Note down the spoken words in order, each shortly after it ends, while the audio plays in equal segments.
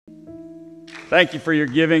Thank you for your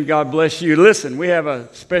giving. God bless you. Listen, we have a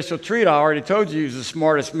special treat. I already told you he's the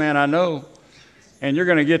smartest man I know, and you're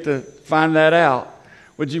going to get to find that out.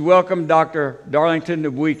 Would you welcome Dr. Darlington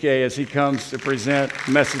Ndubuike as he comes to present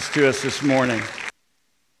a message to us this morning?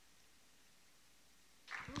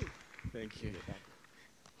 Thank you.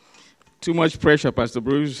 Too much pressure, Pastor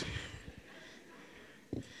Bruce.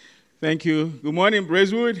 Thank you. Good morning,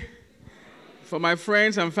 Braeswood. For my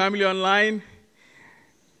friends and family online,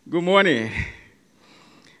 good morning.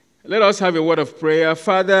 Let us have a word of prayer.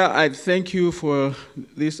 Father, I thank you for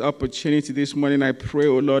this opportunity this morning. I pray,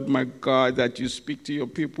 oh Lord, my God, that you speak to your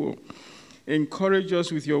people. Encourage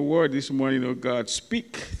us with your word this morning, oh God.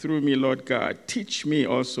 Speak through me, Lord God. Teach me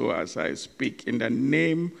also as I speak in the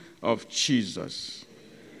name of Jesus.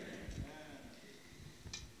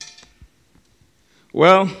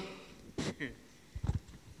 Well,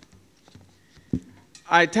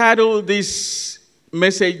 I titled this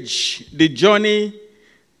message, The Journey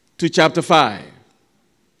to Chapter 5.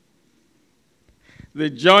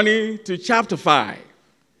 The Journey to Chapter 5.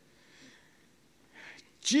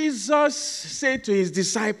 Jesus said to his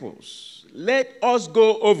disciples, let us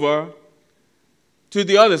go over to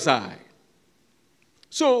the other side.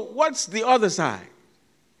 So what's the other side?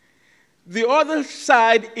 The other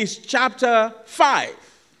side is chapter 5.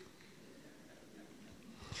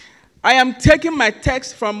 I am taking my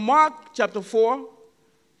text from Mark chapter 4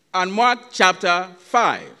 and Mark chapter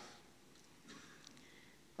 5.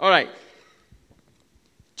 All right.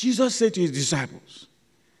 Jesus said to his disciples,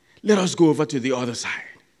 let us go over to the other side.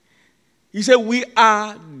 He said, we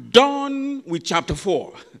are done with chapter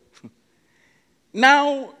 4.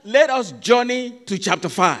 Now, let us journey to chapter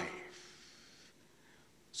 5.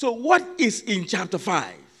 So what is in chapter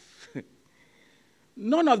 5?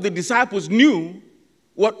 None of the disciples knew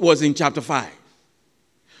what was in chapter 5.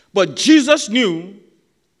 But Jesus knew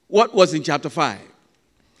what was in chapter 5.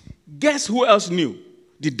 Guess who else knew?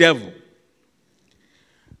 The devil.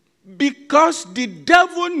 Because the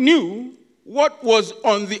devil knew what was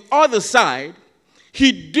on the other side,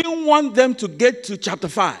 he didn't want them to get to chapter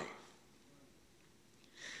 5.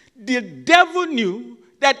 The devil knew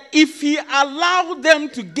that if he allowed them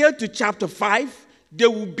to get to chapter 5, they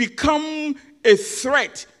would become a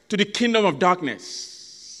threat to the kingdom of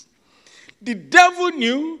darkness. The devil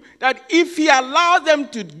knew that if he allowed them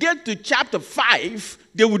to get to chapter 5,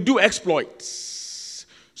 they would do exploits.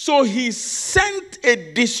 So he sent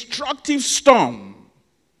a destructive storm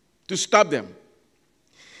to stop them.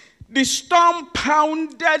 The storm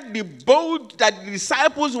pounded the boat that the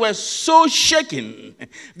disciples were so shaken.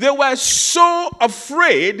 They were so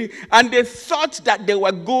afraid, and they thought that they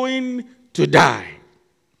were going to die.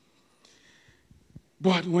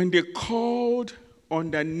 But when they called on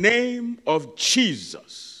the name of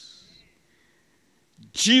Jesus,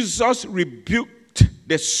 Jesus rebuked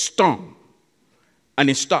the storm, and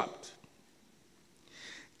it stopped.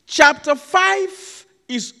 Chapter 5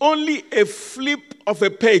 is only a flip of a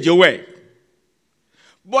page away.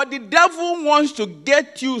 But the devil wants to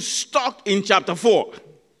get you stuck in chapter 4.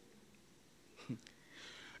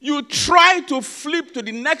 You try to flip to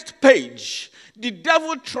the next page, the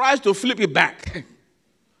devil tries to flip it back.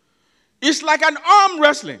 It's like an arm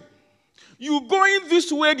wrestling. You going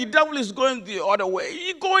this way, the devil is going the other way.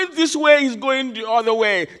 You going this way, he's going the other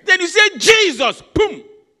way. Then you say, Jesus, boom.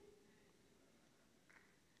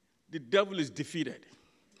 The devil is defeated.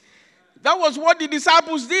 That was what the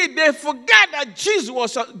disciples did. They forgot that Jesus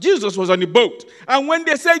was on the boat. And when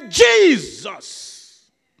they said, Jesus,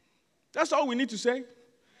 that's all we need to say.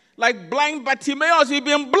 Like blind Bartimaeus, he'd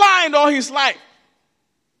been blind all his life.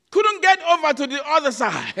 Couldn't get over to the other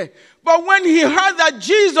side. But when he heard that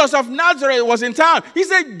Jesus of Nazareth was in town, he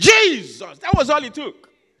said, Jesus. That was all it took.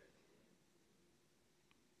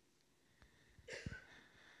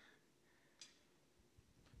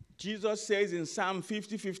 Jesus says in Psalm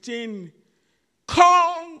 50:15,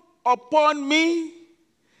 call upon me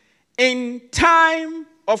in time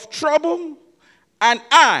of trouble, and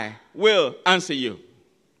I will answer you.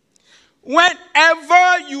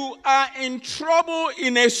 Whenever you are in trouble,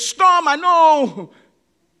 in a storm, I know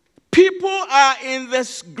people are in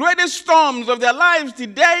the greatest storms of their lives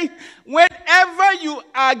today. Whenever you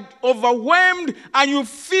are overwhelmed and you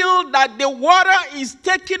feel that the water is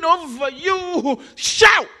taking over you,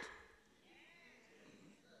 shout.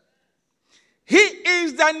 He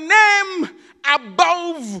is the name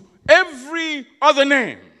above every other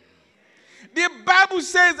name. The Bible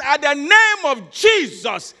says at the name of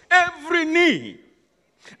Jesus, every knee.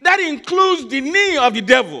 That includes the knee of the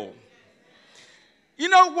devil. You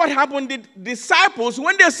know what happened? The disciples,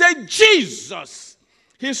 when they said Jesus,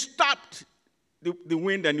 he stopped the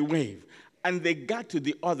wind and the wave. and they got to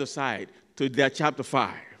the other side, to their chapter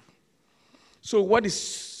 5. So what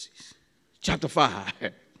is chapter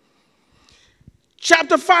 5?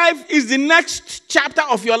 Chapter 5 is the next chapter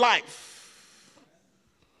of your life.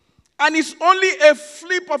 And it's only a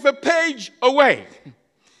flip of a page away.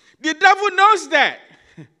 The devil knows that.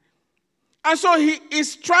 And so he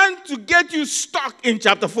is trying to get you stuck in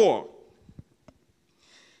chapter 4.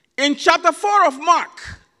 In chapter 4 of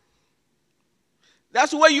Mark,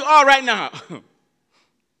 that's where you are right now.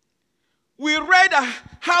 We read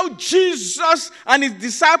how Jesus and his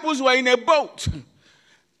disciples were in a boat.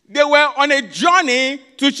 They were on a journey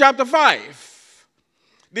to chapter 5.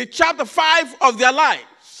 The chapter 5 of their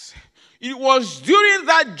lives. It was during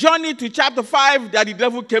that journey to chapter 5 that the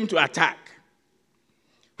devil came to attack.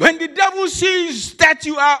 When the devil sees that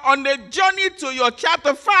you are on the journey to your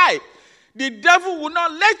chapter 5, the devil will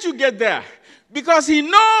not let you get there because he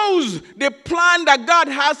knows the plan that God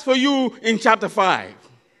has for you in chapter 5.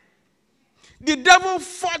 The devil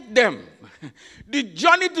fought them. The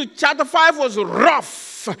journey to chapter 5 was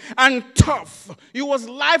rough and tough. It was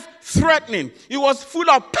life-threatening. It was full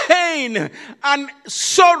of pain and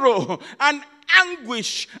sorrow and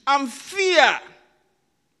anguish and fear.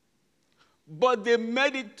 But they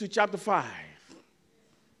made it to chapter 5.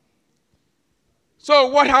 So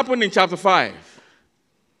what happened in chapter 5?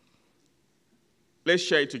 Let's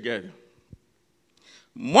share it together.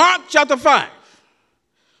 Mark chapter 5,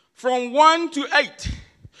 from 1 to 8.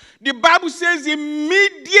 The Bible says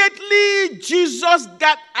immediately Jesus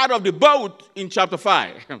got out of the boat in chapter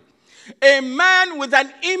 5. A man with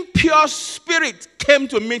an impure spirit came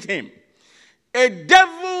to meet him. A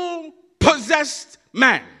devil-possessed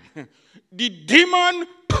man. The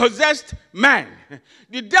demon-possessed man.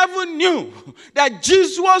 The devil knew that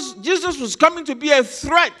Jesus was coming to be a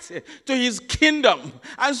threat to his kingdom.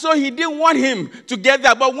 And so he didn't want him to get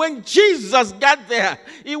there. But when Jesus got there,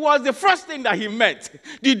 it was the first thing that he met.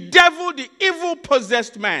 The devil, the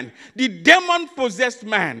evil-possessed man. The demon-possessed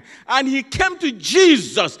man. And he came to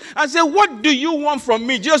Jesus and said, "What do you want from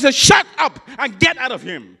me?" Jesus said, "Shut up and get out of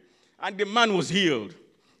him." And the man was healed.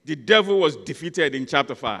 The devil was defeated in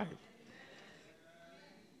chapter 5.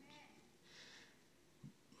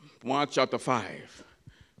 Mark chapter 5,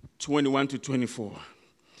 21 to 24.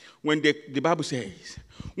 When the Bible says,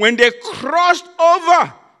 when they crossed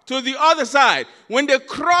over to the other side, when they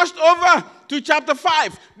crossed over to chapter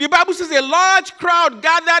 5, the Bible says a large crowd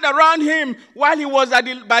gathered around him while he was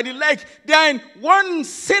by the lake. Then one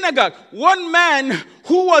man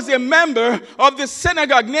who was a member of the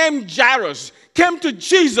synagogue named Jairus came to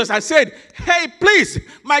Jesus and said, "Hey, please,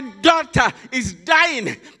 my daughter is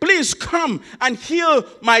dying. Please come and heal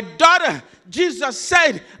my daughter." Jesus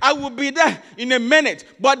said, "I will be there in a minute."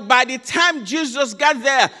 But by the time Jesus got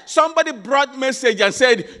there, somebody brought message and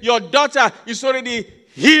said, "Your daughter is already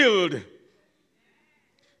healed."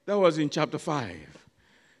 That was in chapter 5.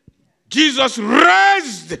 Jesus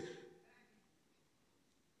raised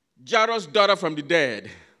Jairus' daughter from the dead.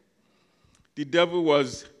 The devil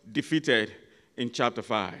was defeated in chapter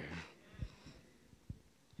 5.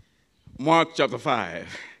 Mark chapter 5,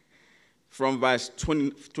 from verse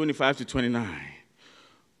 25 to 29.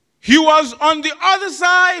 He was on the other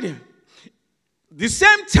side. The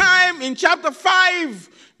same time in chapter 5,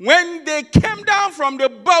 when they came down from the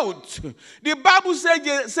boat, the Bible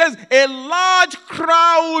says a large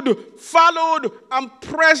crowd followed and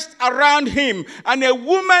pressed around him. And a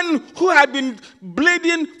woman who had been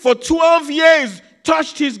bleeding for 12 years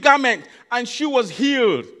touched his garment, and she was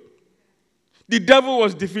healed. The devil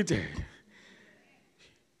was defeated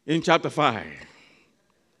in chapter 5.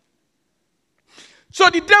 So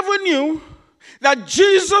the devil knew that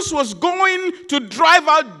Jesus was going to drive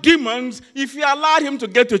out demons if he allowed him to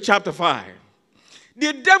get to chapter 5.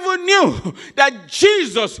 The devil knew that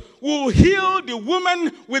Jesus will heal the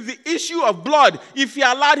woman with the issue of blood if he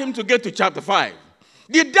allowed him to get to chapter 5.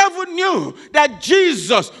 The devil knew that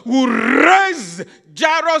Jesus would raise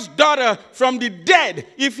Jairus' daughter from the dead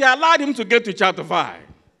if he allowed him to get to chapter 5.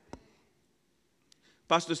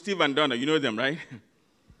 Pastor Steve and Donna, you know them, right?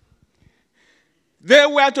 They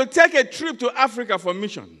were to take a trip to Africa for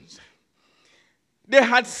missions. They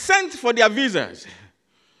had sent for their visas.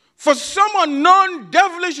 For some unknown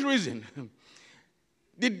devilish reason,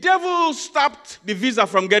 the devil stopped the visa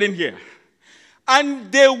from getting here.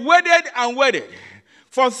 And they waited and waited.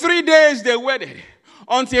 For 3 days they waited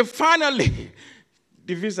until finally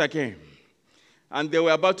the visa came. And they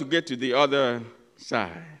were about to get to the other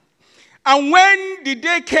side. And when the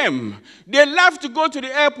day came, they left to go to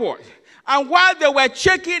the airport. And while they were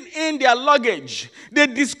checking in their luggage, they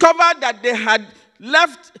discovered that they had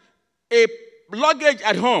left a luggage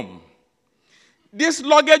at home. This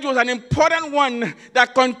luggage was an important one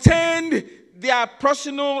that contained their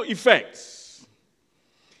personal effects.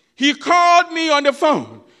 He called me on the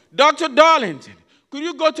phone. Dr. Darlington, could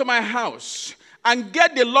you go to my house and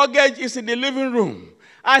get the luggage? It's in the living room.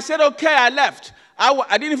 I said, okay, I left.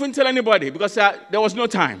 I didn't even tell anybody because there was no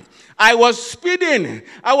time. I was speeding.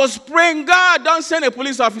 I was praying, God, don't send a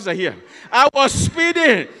police officer here. I was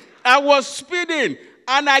speeding.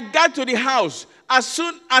 And I got to the house. As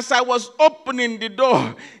soon as I was opening the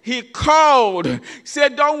door, he called,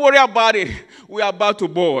 said, don't worry about it. We are about to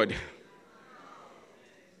board.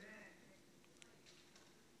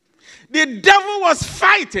 The devil was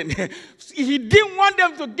fighting. He didn't want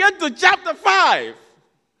them to get to chapter 5.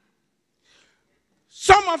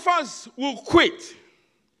 Some of us will quit.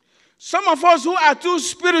 Some of us who are too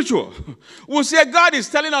spiritual will say, God is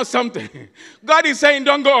telling us something. God is saying,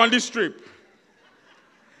 don't go on this trip.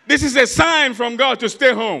 This is a sign from God to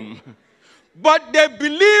stay home. But they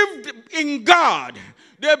believed in God.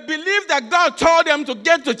 They believed that God told them to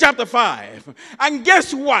get to chapter 5. And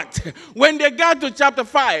guess what? When they got to chapter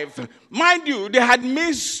 5, mind you, they had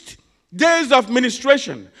missed days of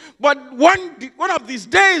ministration. But one of these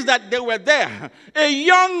days that they were there, a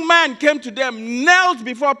young man came to them, knelt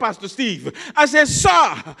before Pastor Steve, and said, sir,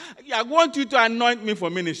 I want you to anoint me for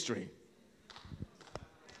ministry.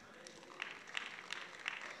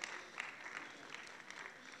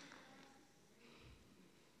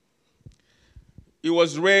 It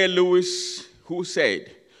was Ray Lewis who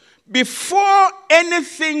said, before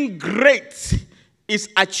anything great is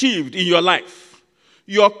achieved in your life,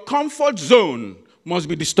 your comfort zone must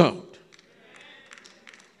be disturbed.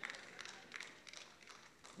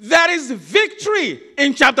 There is victory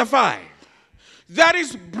in chapter 5. There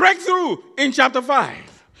is breakthrough in chapter 5.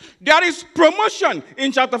 There is promotion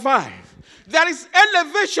in chapter 5. There is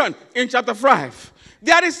elevation in chapter 5.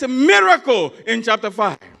 There is a miracle in chapter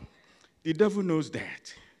 5. The devil knows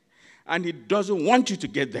that. And he doesn't want you to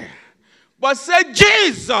get there. But say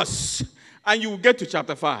Jesus, and you will get to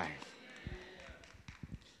chapter 5.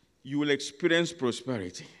 You will experience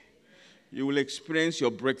prosperity. You will experience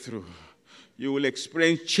your breakthrough. You will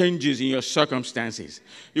experience changes in your circumstances.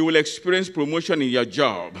 You will experience promotion in your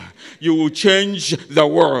job. You will change the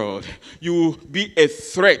world. You will be a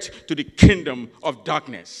threat to the kingdom of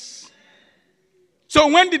darkness. So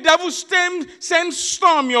when the devil sends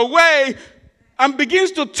storm your way and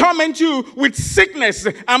begins to torment you with sickness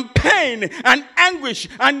and pain and anguish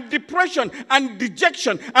and depression and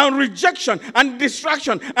dejection and rejection and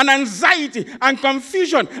distraction and anxiety and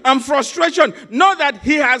confusion and frustration, know that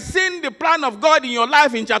he has seen the plan of God in your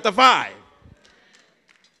life in chapter 5.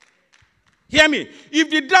 Hear me. If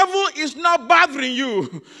the devil is not bothering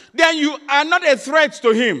you, then you are not a threat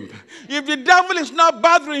to him. If the devil is not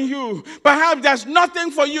bothering you, perhaps there's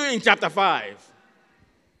nothing for you in chapter 5.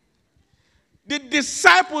 The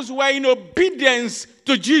disciples were in obedience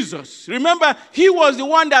to Jesus. Remember, he was the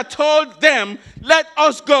one that told them, let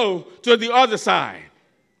us go to the other side.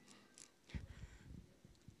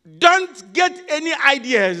 Don't get any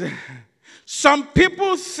ideas. Some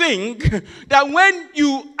people think that when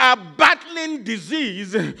you are battling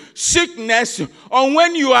disease, sickness, or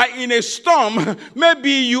when you are in a storm,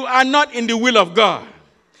 maybe you are not in the will of God.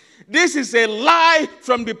 This is a lie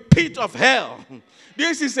from the pit of hell.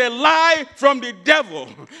 This is a lie from the devil.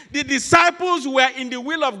 The disciples were in the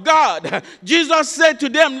will of God. Jesus said to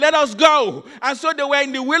them, let us go. And so they were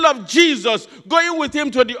in the will of Jesus, going with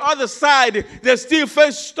him to the other side. They still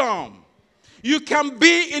face storm. You can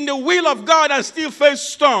be in the will of God and still face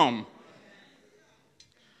storm.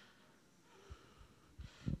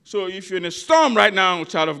 So if you're in a storm right now,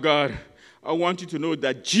 child of God, I want you to know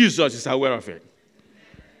that Jesus is aware of it.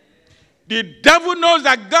 The devil knows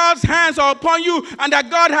that God's hands are upon you and that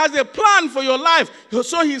God has a plan for your life.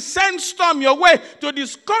 So he sends storm your way to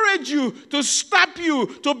discourage you, to stop you,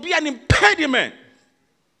 to be an impediment.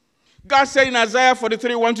 God said in Isaiah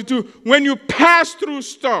 43:1-2, when you pass through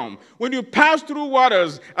storm, when you pass through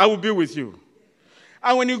waters, I will be with you.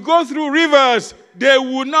 And when you go through rivers, they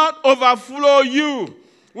will not overflow you.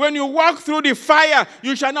 When you walk through the fire,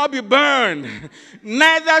 you shall not be burned.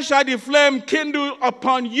 Neither shall the flame kindle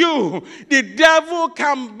upon you. The devil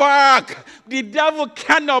can bark. The devil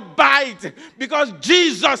cannot bite because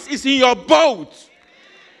Jesus is in your boat.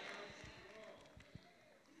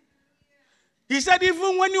 He said,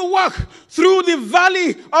 even when you walk through the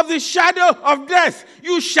valley of the shadow of death,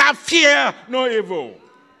 you shall fear no evil.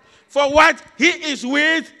 For what? He is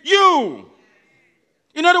with you.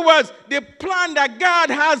 In other words, the plan that God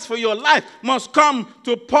has for your life must come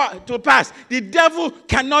to pass. The devil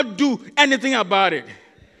cannot do anything about it.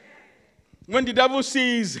 When the devil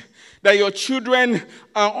sees that your children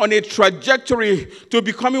are on a trajectory to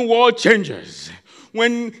becoming world changers,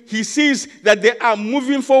 when he sees that they are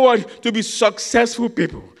moving forward to be successful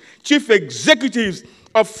people, chief executives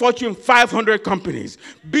of Fortune 500 companies,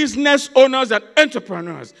 business owners and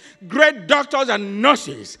entrepreneurs, great doctors and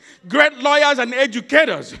nurses, great lawyers and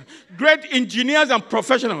educators, great engineers and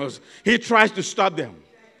professionals, he tries to stop them.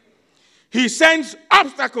 He sends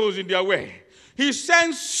obstacles in their way. He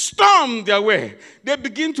sends storm their way. They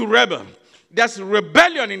begin to rebel. There's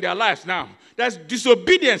rebellion in their lives now. There's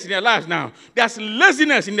disobedience in their lives now. There's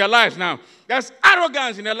laziness in their lives now. There's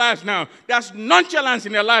arrogance in their lives now. There's nonchalance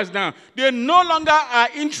in their lives now. They no longer are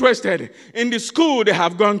interested in the school they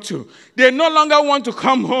have gone to. They no longer want to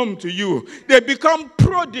come home to you. They become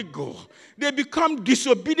prodigal. They become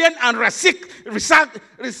disobedient and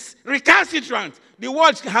recalcitrant. The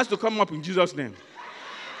word has to come up in Jesus' name.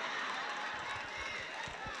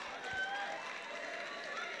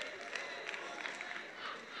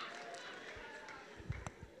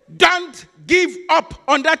 Don't give up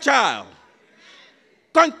on that child.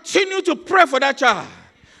 Continue to pray for that child.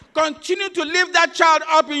 Continue to lift that child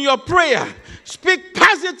up in your prayer. Speak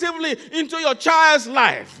positively into your child's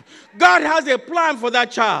life. God has a plan for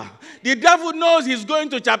that child. The devil knows he's going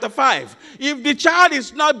to chapter 5. If the child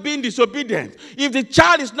is not being disobedient, if the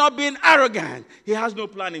child is not being arrogant, he has no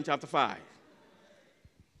plan in chapter 5.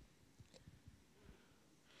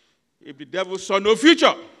 If the devil saw no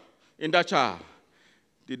future in that child,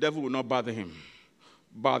 the devil will not bother him,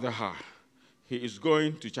 bother her. He is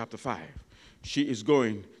going to chapter 5. She is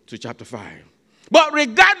going to chapter 5. But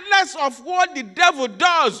regardless of what the devil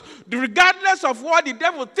does, regardless of what the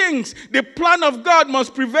devil thinks, the plan of God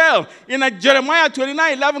must prevail. In Jeremiah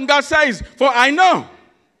 29:11, God says, "For I know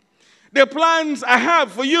the plans I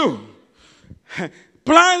have for you,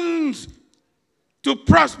 plans to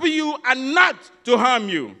prosper you and not to harm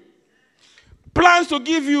you, plans to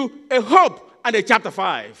give you a hope and a chapter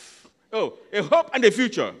 5. Oh, a hope and a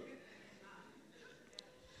future."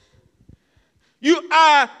 You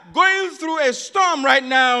are going through a storm right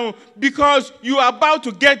now because you are about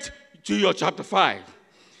to get to your chapter 5.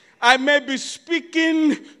 I may be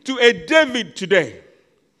speaking to a David today.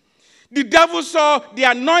 The devil saw the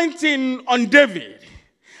anointing on David,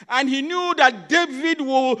 and he knew that David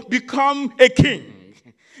will become a king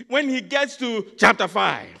when he gets to chapter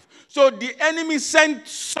 5. So the enemy sent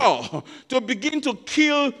Saul to begin to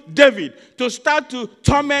kill David, to start to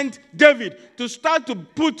torment David, to start to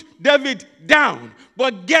put David down.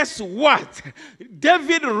 But guess what?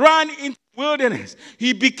 David ran into the wilderness.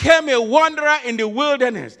 He became a wanderer in the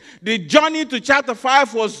wilderness. The journey to chapter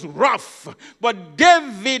 5 was rough, but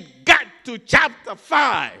David got to chapter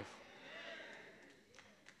 5.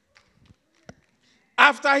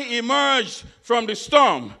 After he emerged from the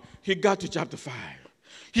storm, he got to chapter 5.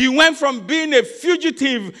 He went from being a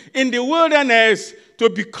fugitive in the wilderness to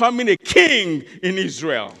becoming a king in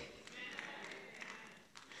Israel.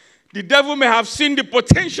 The devil may have seen the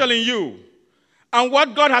potential in you and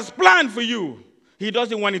what God has planned for you. He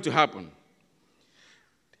doesn't want it to happen.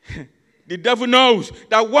 The devil knows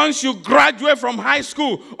that once you graduate from high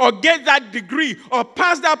school or get that degree or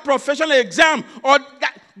pass that professional exam or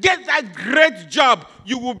get that great job,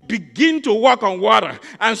 you will begin to walk on water.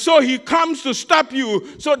 And so he comes to stop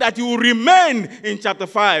you so that you will remain in chapter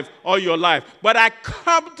 5 all your life. But I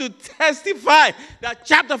come to testify that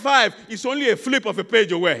chapter 5 is only a flip of a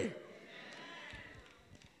page away.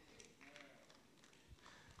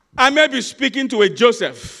 I may be speaking to a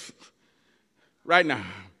Joseph right now.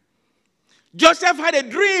 Joseph had a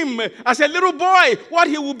dream as a little boy what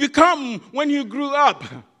he would become when he grew up.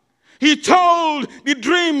 He told the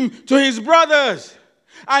dream to his brothers,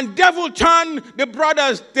 and devil turned the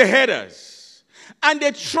brothers to haters. And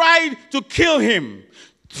they tried to kill him,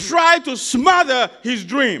 tried to smother his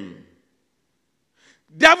dream.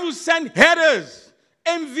 Devil sent haters,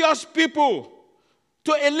 envious people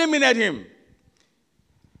to eliminate him.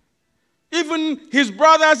 Even his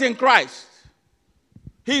brothers in Christ,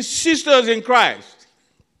 his sisters in Christ.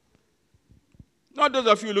 Not those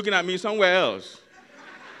of you looking at me somewhere else.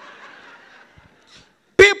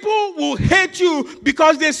 People will hate you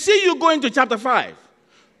because they see you going to chapter 5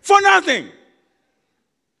 for nothing.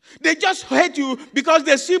 They just hate you because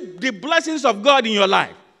they see the blessings of God in your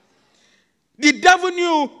life. The devil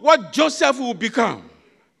knew what Joseph would become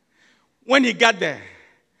when he got there.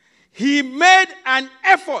 He made an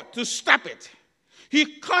effort to stop it. He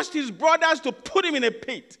caused his brothers to put him in a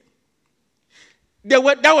pit. That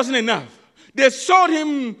wasn't enough. They sold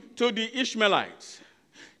him to the Ishmaelites.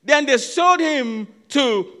 Then they sold him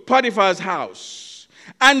to Potiphar's house.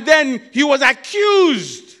 And then he was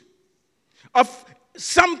accused of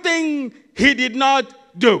something he did not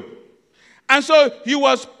do. And so he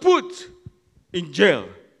was put in jail.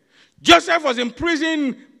 Joseph was in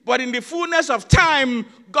prison, but in the fullness of time,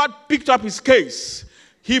 God picked up his case.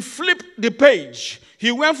 He flipped the page.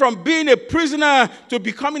 He went from being a prisoner to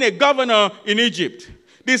becoming a governor in Egypt,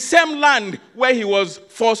 the same land where he was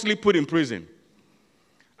falsely put in prison.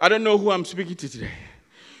 I don't know who I'm speaking to today.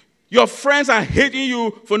 Your friends are hating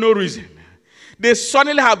you for no reason. They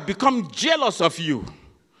suddenly have become jealous of you.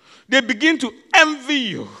 They begin to envy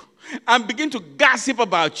you and begin to gossip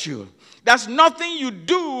about you. There's nothing you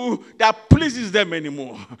do that pleases them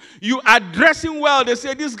anymore. You are dressing well. They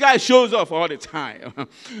say, this guy shows off all the time.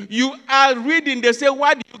 You are reading. They say,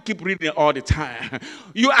 why do you keep reading all the time?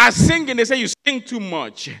 You are singing. They say, you sing too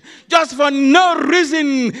much. Just for no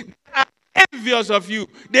reason, they are envious of you.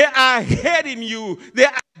 They are hating you. They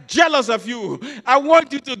are jealous of you. I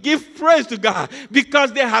want you to give praise to God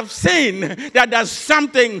because they have seen that there's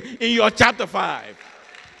something in your chapter 5.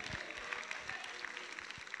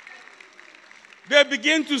 They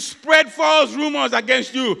begin to spread false rumors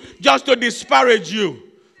against you just to disparage you.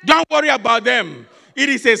 Don't worry about them. It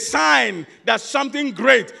is a sign that something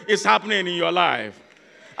great is happening in your life.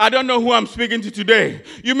 I don't know who I'm speaking to today.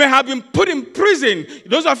 You may have been put in prison.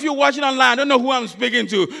 Those of you watching online, I don't know who I'm speaking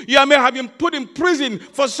to. You may have been put in prison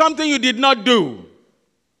for something you did not do.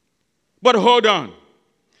 But hold on.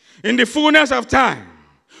 In the fullness of time,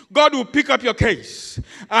 God will pick up your case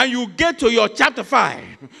and you get to your chapter 5.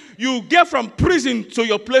 You get from prison to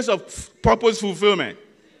your place of purpose fulfillment.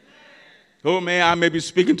 Oh man, I may be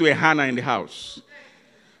speaking to a Hannah in the house.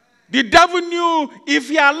 The devil knew if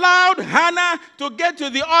he allowed Hannah to get to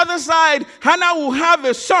the other side, Hannah will have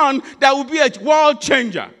a son that will be a world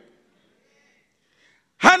changer.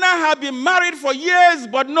 Hannah had been married for years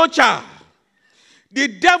but no child. The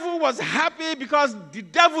devil was happy because the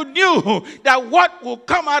devil knew that what will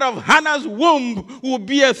come out of Hannah's womb will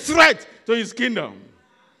be a threat to his kingdom.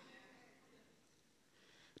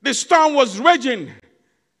 The storm was raging.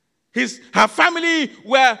 Her family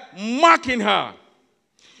were mocking her,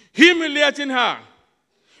 humiliating her,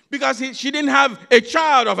 because she didn't have a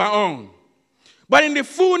child of her own. But in the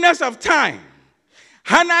fullness of time,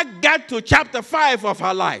 Hannah got to chapter 5 of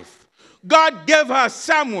her life. God gave her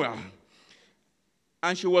Samuel.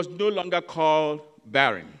 And she was no longer called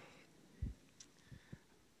barren.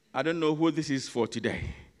 I don't know who this is for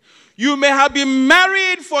today. You may have been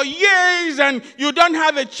married for years and you don't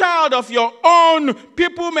have a child of your own.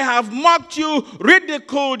 People may have mocked you,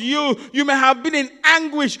 ridiculed you. You may have been in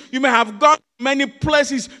anguish. You may have gone to many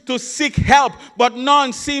places to seek help, but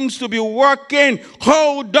none seems to be working.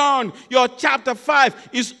 Hold on. Your chapter 5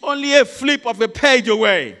 is only a flip of a page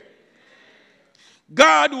away.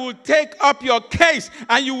 God will take up your case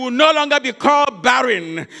and you will no longer be called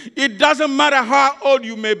barren. It doesn't matter how old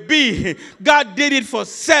you may be. God did it for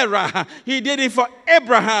Sarah. He did it for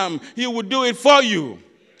Abraham. He will do it for you.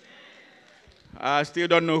 I still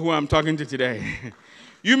don't know who I'm talking to today.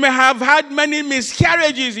 You may have had many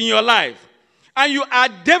miscarriages in your life and you are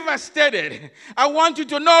devastated. I want you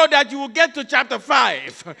to know that you will get to chapter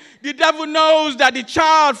 5. The devil knows that the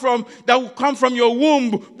child that will come from your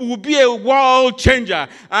womb will be a world changer.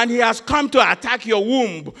 And he has come to attack your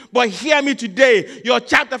womb. But hear me today. Your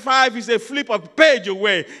chapter 5 is a flip of a page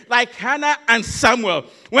away. Like Hannah and Samuel.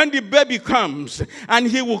 When the baby comes, and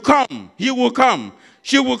he will come, she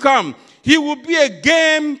will come. He will be a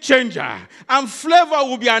game changer. And Flavor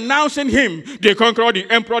will be announcing him. The conqueror, the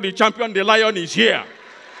emperor, the champion, the lion is here.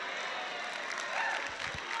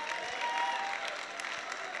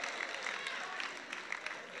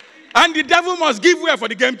 And the devil must give way for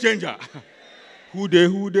the game changer. Who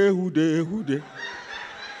dey?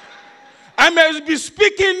 I may be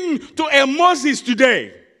speaking to a Moses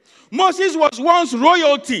today. Moses was once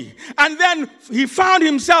royalty, and then he found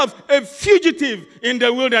himself a fugitive in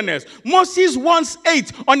the wilderness. Moses once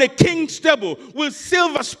ate on a king's table with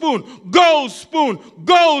silver spoon, gold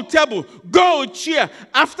table, gold chair.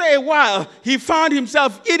 After a while, he found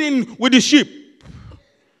himself eating with the sheep.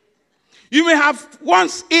 You may have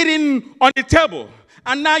once eaten on the table,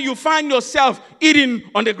 and now you find yourself eating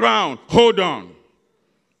on the ground. Hold on.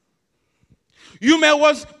 You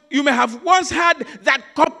may have once had that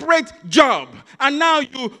corporate job, and now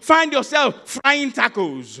you find yourself frying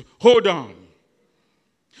tacos. Hold on.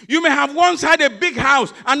 You may have once had a big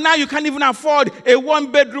house, and now you can't even afford a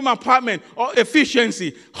one-bedroom apartment or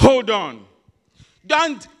efficiency. Hold on.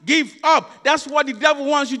 Don't give up. That's what the devil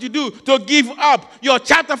wants you to do, to give up. Your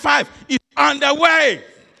chapter 5 is on the way.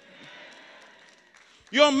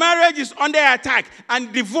 Your marriage is under attack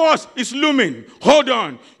and divorce is looming. Hold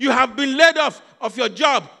on. You have been laid off of your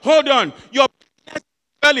job. Hold on. Your business is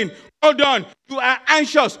failing. Hold on. You are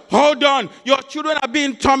anxious. Hold on. Your children are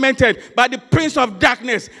being tormented by the prince of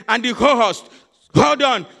darkness and the co-host. Hold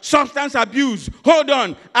on. Substance abuse. Hold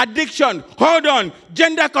on. Addiction. Hold on.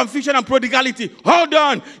 Gender confusion and prodigality. Hold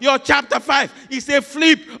on. Your chapter 5 is a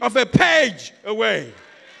flip of a page away.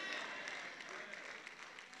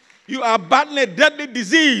 You are battling deadly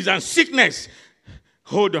disease and sickness.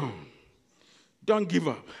 Hold on. Don't give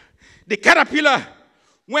up. The caterpillar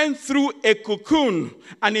went through a cocoon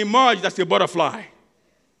and emerged as a butterfly.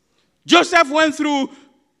 Joseph went through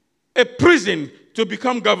a prison to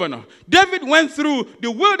become governor. David went through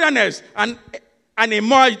the wilderness and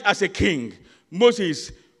emerged as a king.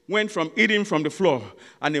 Moses went from eating from the floor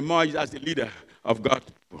and emerged as the leader of God's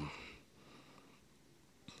people.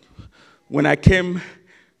 When I came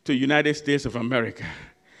to the United States of America,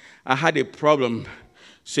 I had a problem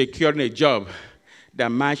securing a job that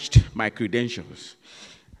matched my credentials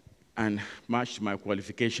and matched my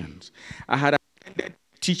qualifications. I had attended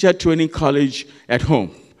teacher training college at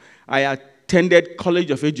home. I attended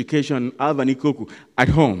College of Education, Albany Koku, at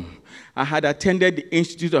home. I had attended the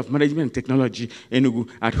Institute of Management and Technology, Enugu,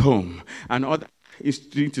 at home, and other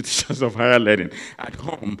institutions of higher learning at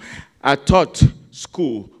home. I taught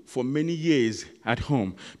school for many years at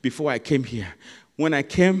home before I came here. When I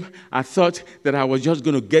came, I thought that I was just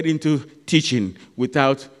going to get into teaching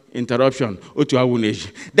without interruption.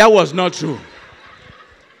 That was not true.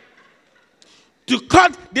 To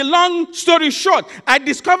cut the long story short, I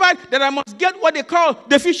discovered that I must get what they call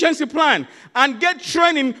deficiency plan and get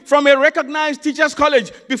training from a recognized teacher's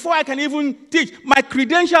college before I can even teach. My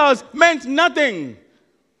credentials meant nothing.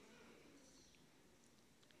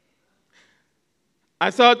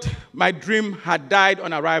 I thought my dream had died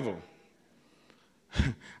on arrival.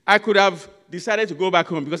 I could have decided to go back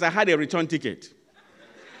home because I had a return ticket.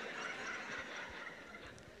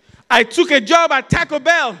 I took a job at Taco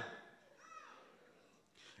Bell,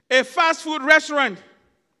 a fast food restaurant.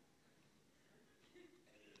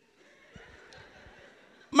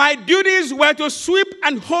 My duties were to sweep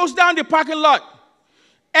and hose down the parking lot,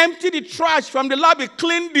 empty the trash from the lobby,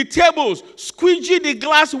 clean the tables, squeegee the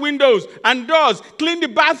glass windows and doors, clean the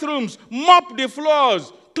bathrooms, mop the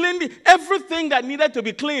floors, clean everything that needed to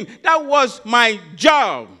be cleaned. That was my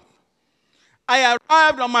job. I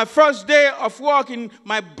arrived on my first day of work in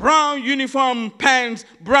my brown uniform, pants,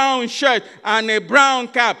 brown shirt, and a brown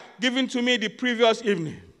cap given to me the previous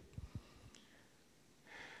evening.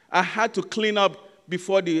 I had to clean up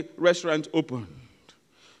before the restaurant opened.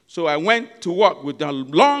 So I went to work with a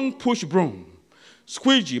long push broom,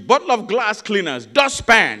 squeegee, bottle of glass cleaners,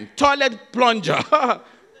 dustpan, toilet plunger.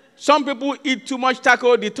 Some people eat too much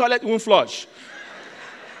taco, the toilet won't flush.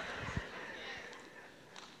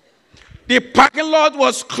 The parking lot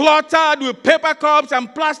was cluttered with paper cups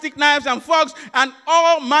and plastic knives and forks and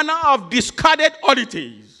all manner of discarded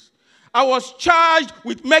oddities. I was charged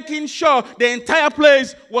with making sure the entire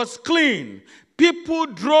place was clean. People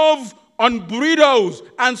drove on burritos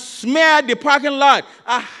and smeared the parking lot.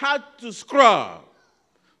 I had to scrub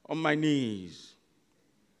on my knees.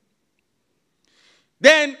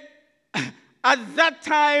 Then, at that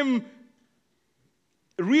time,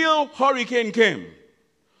 real hurricane came.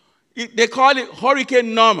 They call it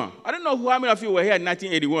Hurricane Norma. I don't know how many of you were here in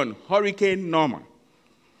 1981. Hurricane Norma.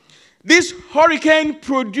 This hurricane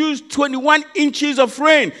produced 21 inches of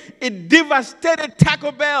rain. It devastated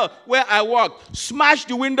Taco Bell where I worked, smashed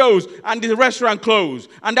the windows, and the restaurant closed.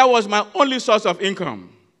 And that was my only source of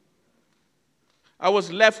income. I was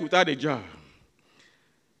left without a job.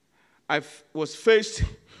 I was faced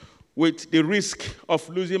with the risk of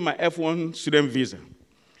losing my F1 student visa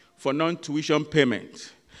for non-tuition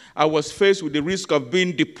payment. I was faced with the risk of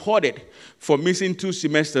being deported for missing 2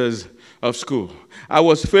 semesters of school. I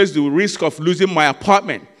was faced with the risk of losing my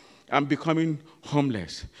apartment and becoming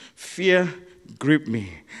homeless. Fear gripped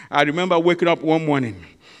me. I remember waking up one morning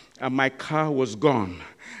and my car was gone.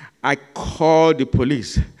 I called the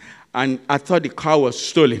police and I thought the car was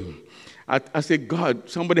stolen. I said, God,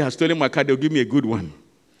 somebody has stolen my car. They'll give me a good one.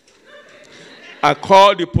 I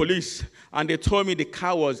called the police and they told me the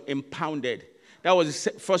car was impounded. That was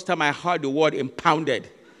the first time I heard the word impounded.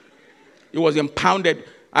 It was impounded.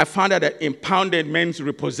 I found out that impounded means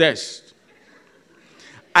repossessed.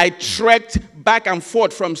 I trekked back and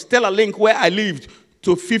forth from Stella Link, where I lived,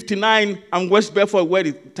 to 59 and West Bedford, where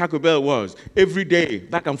the Taco Bell was, every day,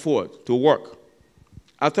 back and forth to work.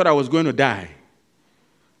 I thought I was going to die.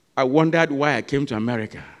 I wondered why I came to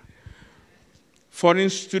America. Foreign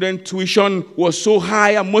student tuition was so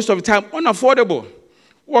high and most of the time unaffordable.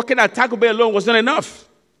 Working at Taco Bell alone was not enough.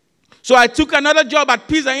 So I took another job at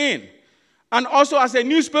Pizza Inn. and also as a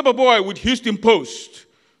newspaper boy with Houston Post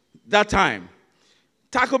that time.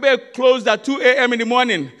 Taco Bell closed at 2 a.m. in the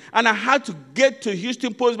morning, and I had to get to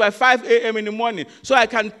Houston Post by 5 a.m. in the morning so I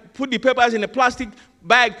can put the papers in a plastic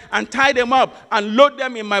bag and tie them up and load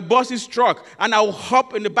them in my boss's truck, and I'll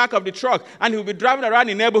hop in the back of the truck, and he'll be driving around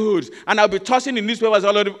the neighborhoods, and I'll be tossing the newspapers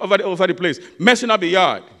all over the place, messing up the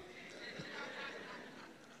yard.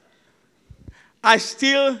 I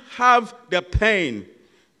still have the pain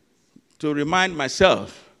to remind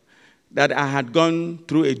myself that I had gone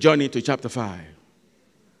through a journey to chapter 5.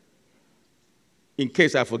 In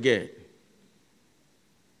case I forget.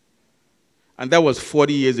 And that was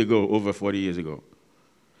 40 years ago, over 40 years ago.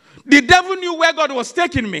 The devil knew where God was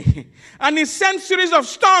taking me. And he sent series of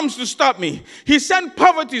storms to stop me. He sent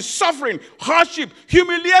poverty, suffering, hardship,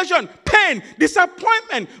 humiliation, pain,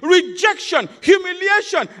 disappointment, rejection,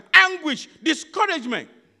 humiliation, anguish, discouragement.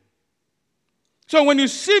 So when you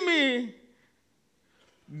see me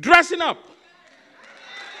dressing up,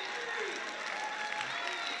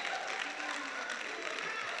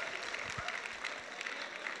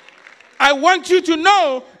 I want you to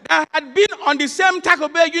know that I had been on the same Taco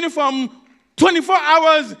Bell uniform 24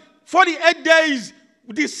 hours, 48 days,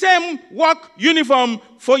 with the same work uniform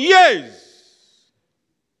for years.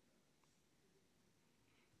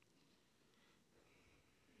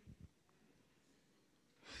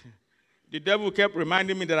 The devil kept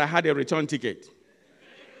reminding me that I had a return ticket.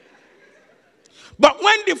 But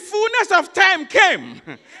when the fullness of time came,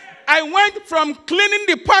 I went from cleaning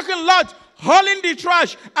the parking lot, hauling the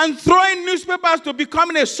trash, and throwing newspapers to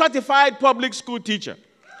becoming a certified public school teacher.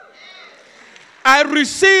 I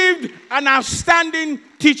received an outstanding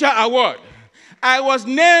teacher award. I was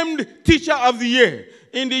named Teacher of the Year.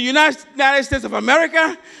 In the United States of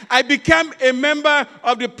America, I became a member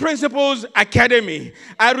of the Principals Academy.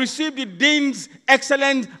 I received the Dean's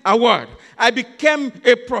Excellence Award. I became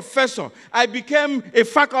a professor. I became a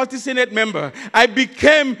faculty senate member. I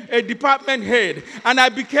became a department head. And I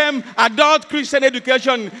became adult Christian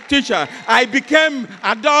education teacher. I became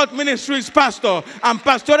adult ministries pastor and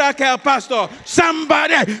pastoral care pastor.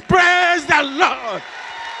 Somebody praise the Lord.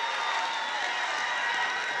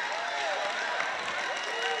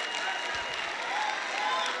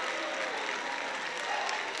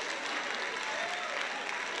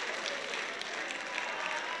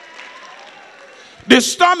 The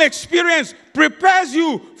storm experience prepares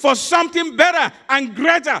you for something better and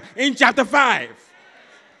greater in chapter 5.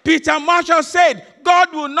 Peter Marshall said,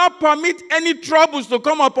 God will not permit any troubles to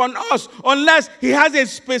come upon us unless he has a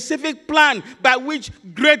specific plan by which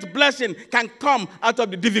great blessing can come out of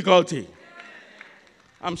the difficulty.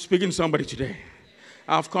 I'm speaking to somebody today.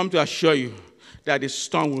 I've come to assure you that the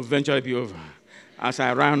storm will eventually be over. As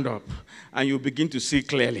I round up, and you begin to see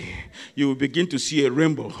clearly. You will begin to see a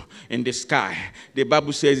rainbow in the sky. The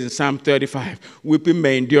Bible says in Psalm 35, weeping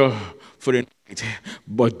may endure for the night,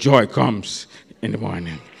 but joy comes in the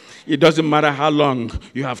morning. It doesn't matter how long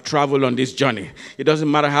you have traveled on this journey. It doesn't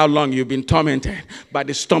matter how long you've been tormented by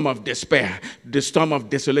the storm of despair, the storm of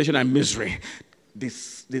desolation and misery.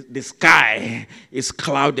 The sky is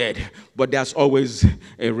clouded, but there's always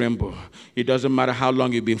a rainbow. It doesn't matter how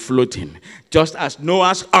long you've been floating. Just as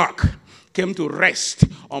Noah's ark came to rest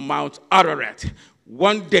on Mount Ararat,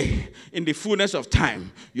 one day, in the fullness of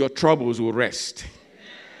time, your troubles will rest.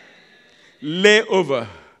 Layover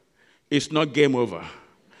is not game over.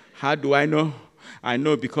 How do I know? I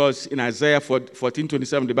know because in Isaiah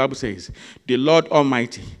 14:27, the Bible says, the Lord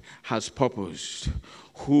Almighty has purposed.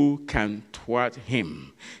 Who can thwart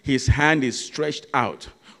him? His hand is stretched out.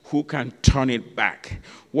 Who can turn it back?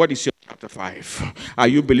 What is your chapter 5? Are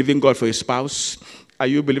you believing God for a spouse? Are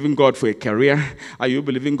you believing God for a career? Are you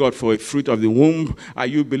believing God for a fruit of the womb? Are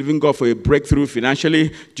you believing God for a breakthrough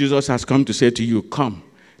financially? Jesus has come to say to you, come,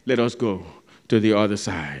 let us go to the other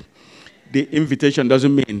side. The invitation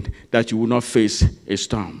doesn't mean that you will not face a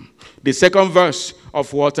storm. The second verse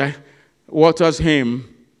of Walter's hymn,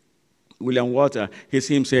 William Walter, his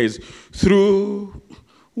hymn says, through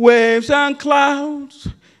waves and clouds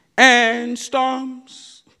and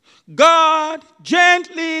storms, God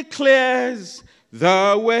gently clears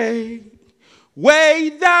the way.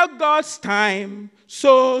 Wait thou God's time,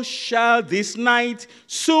 so shall this night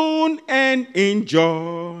soon end in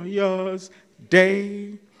joyous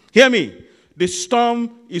day. Hear me. The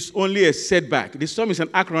storm is only a setback. The storm is an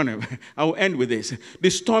acronym. I will end with this. The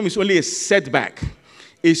storm is only a setback.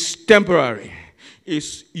 It's temporary.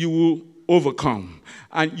 You will overcome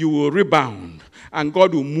and you will rebound, and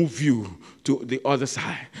God will move you to the other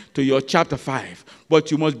side, to your chapter 5.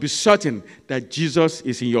 But you must be certain that Jesus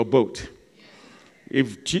is in your boat.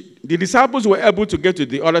 The disciples were able to get to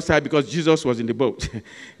the other side because Jesus was in the boat.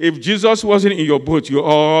 If Jesus wasn't in your boat, you're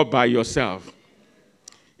all by yourself.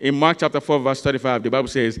 In Mark chapter 4, verse 35, the Bible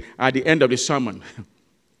says, at the end of the sermon,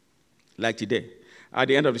 like today, at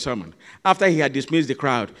the end of the sermon, after he had dismissed the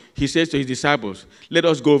crowd, he says to his disciples, let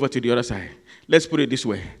us go over to the other side. Let's put it this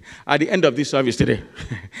way. At the end of this service today,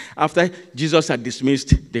 after Jesus had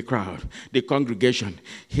dismissed the crowd, the congregation,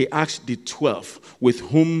 he asked the 12 with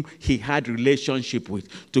whom he had relationship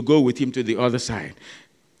with to go with him to the other side.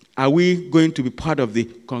 Are we going to be part of the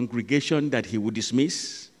congregation that he would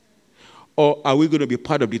dismiss? Or are we going to be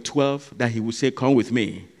part of the 12 that he would say, come with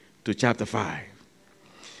me to chapter 5?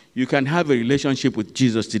 You can have a relationship with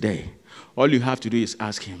Jesus today. All you have to do is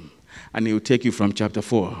ask him, and he will take you from chapter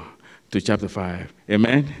 4 to chapter 5.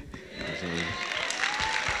 Amen? Amen.